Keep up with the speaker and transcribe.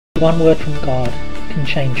one word from God can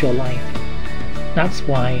change your life. That's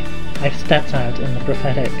why I've stepped out in the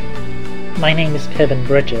prophetic. My name is Piven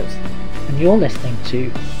Bridges, and you're listening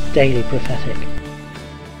to Daily Prophetic.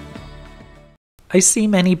 I see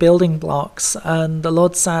many building blocks, and the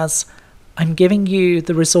Lord says, I'm giving you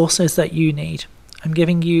the resources that you need. I'm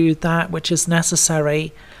giving you that which is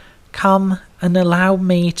necessary. Come and allow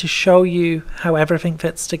me to show you how everything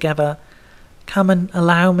fits together. Come and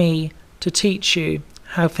allow me to teach you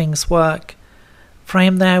how things work. For I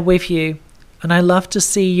am there with you, and I love to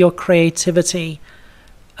see your creativity.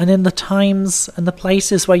 And in the times and the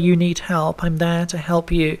places where you need help, I'm there to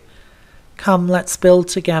help you. Come, let's build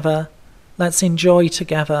together. Let's enjoy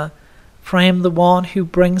together. For I am the one who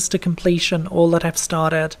brings to completion all that I've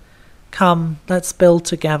started. Come, let's build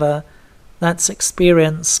together. Let's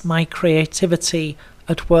experience my creativity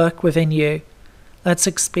at work within you. Let's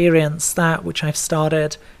experience that which I've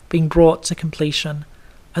started being brought to completion.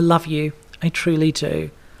 I love you, I truly do.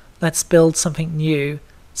 Let's build something new,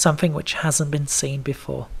 something which hasn't been seen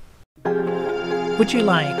before. Would you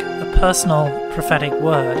like a personal prophetic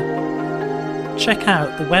word? Check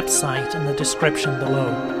out the website in the description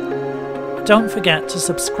below. Don't forget to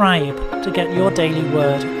subscribe to get your daily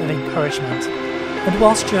word of encouragement. And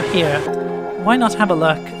whilst you're here, why not have a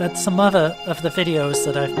look at some other of the videos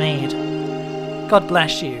that I've made? God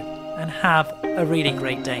bless you, and have a really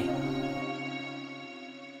great day.